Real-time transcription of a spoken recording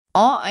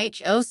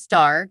RHO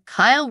star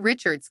Kyle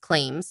Richards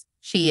claims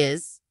she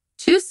is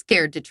too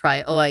scared to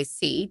try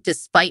OIC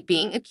despite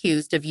being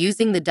accused of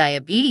using the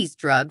diabetes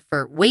drug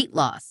for weight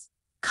loss.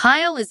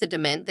 Kyle is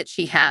adamant that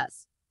she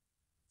has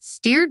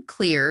steered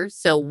clear,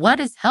 so what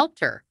has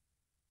helped her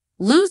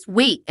lose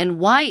weight and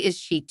why is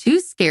she too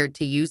scared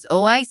to use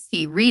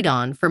OIC? Read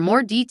on for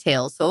more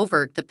details.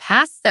 Over the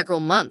past several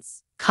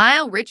months,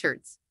 Kyle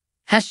Richards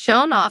has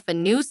shown off a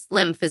new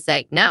slim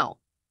physique now.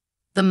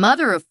 The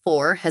mother of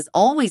four has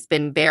always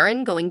been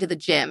barren going to the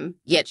gym,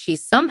 yet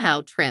she's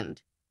somehow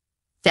trimmed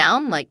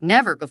down like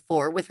never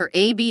before with her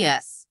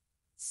abs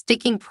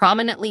sticking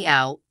prominently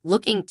out,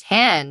 looking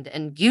tanned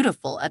and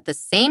beautiful at the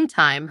same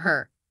time.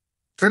 Her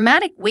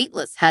dramatic weight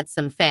loss had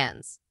some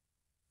fans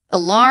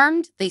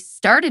alarmed. They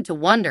started to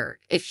wonder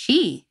if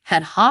she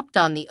had hopped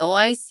on the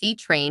OIC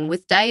train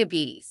with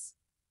diabetes.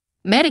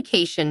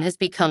 Medication has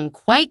become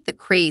quite the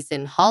craze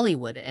in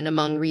Hollywood and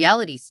among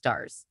reality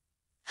stars.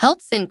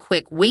 Helps in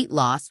quick weight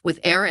loss with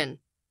Aaron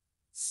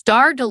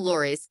star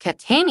Dolores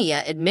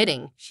Catania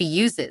admitting she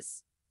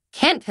uses.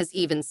 Kent has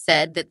even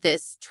said that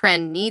this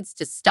trend needs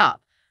to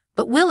stop.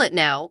 But will it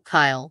now?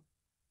 Kyle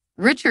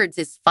Richards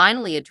is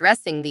finally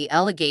addressing the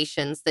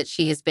allegations that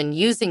she has been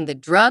using the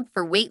drug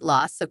for weight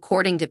loss,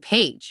 according to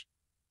Page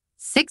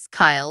 6.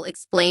 Kyle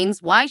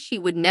explains why she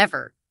would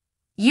never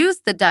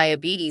use the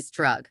diabetes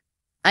drug.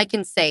 I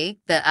can say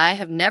that I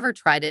have never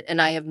tried it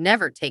and I have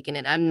never taken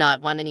it. I'm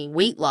not on any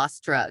weight loss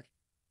drug.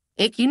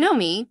 If you know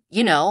me,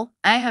 you know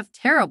I have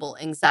terrible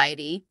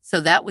anxiety,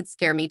 so that would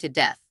scare me to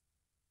death.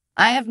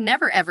 I have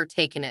never ever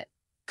taken it.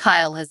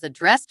 Kyle has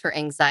addressed her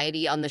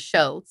anxiety on the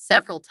show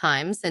several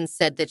times and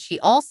said that she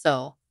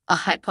also a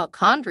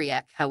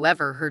hypochondriac.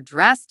 However, her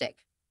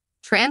drastic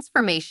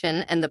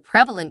transformation and the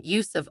prevalent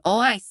use of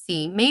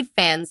OIC made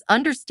fans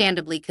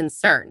understandably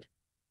concerned.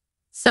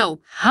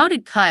 So, how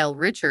did Kyle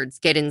Richards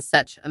get in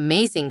such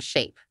amazing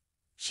shape?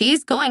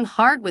 She's going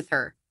hard with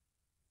her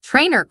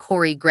trainer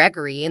Corey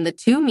Gregory, and the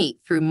two meet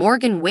through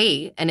Morgan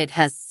Wade, and it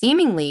has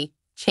seemingly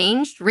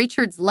changed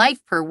Richards'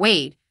 life. Per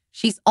Wade,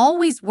 she's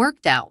always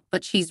worked out,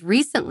 but she's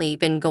recently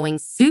been going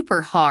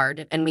super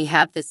hard, and we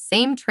have the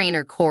same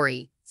trainer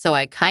Corey, so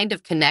I kind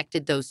of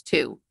connected those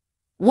two.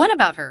 What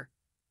about her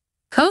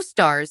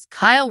co-stars?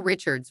 Kyle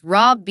Richards'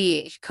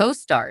 RHOBH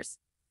co-stars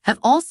have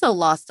also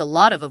lost a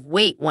lot of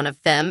weight. One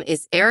of them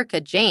is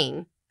Erica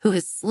Jane, who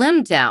has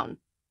slimmed down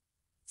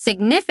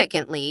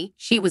significantly.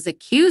 She was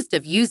accused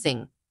of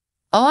using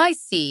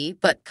OIC,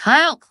 but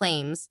Kyle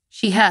claims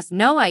she has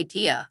no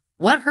idea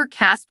what her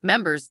cast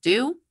members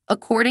do.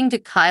 According to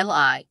Kyle,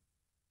 I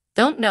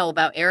don't know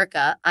about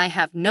Erica. I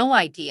have no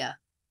idea.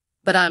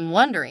 But I'm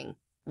wondering,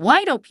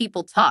 why don't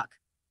people talk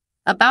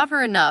about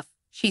her enough?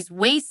 She's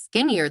way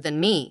skinnier than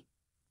me.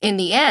 In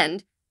the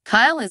end,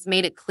 Kyle has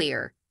made it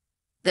clear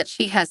that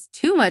she has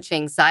too much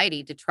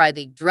anxiety to try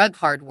the drug.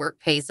 Hard work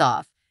pays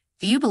off.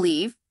 Do you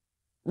believe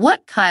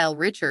what Kyle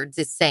Richards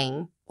is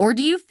saying? Or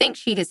do you think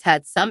she has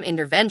had some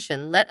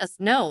intervention? Let us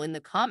know in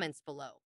the comments below.